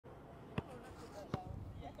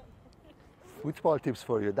Football tips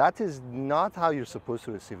for you. That is not how you're supposed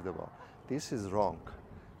to receive the ball. This is wrong.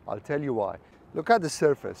 I'll tell you why. Look at the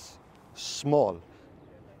surface, small.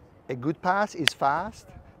 A good pass is fast.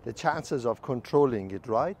 The chances of controlling it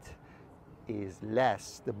right is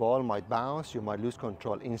less. The ball might bounce, you might lose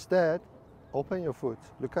control. Instead, open your foot.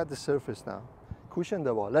 Look at the surface now. Cushion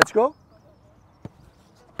the ball. Let's go.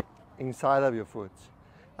 Inside of your foot.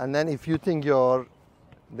 And then if you think you're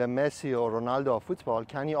the Messi or Ronaldo of football,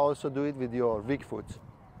 can you also do it with your weak foot?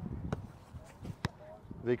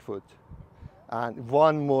 Weak foot. And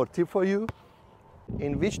one more tip for you.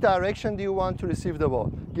 In which direction do you want to receive the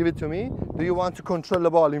ball? Give it to me. Do you want to control the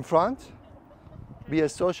ball in front? Be a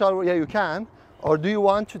social, yeah, you can. Or do you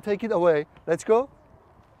want to take it away? Let's go.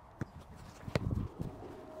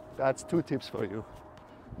 That's 2 tips for you.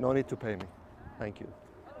 No need to pay me. Thank you.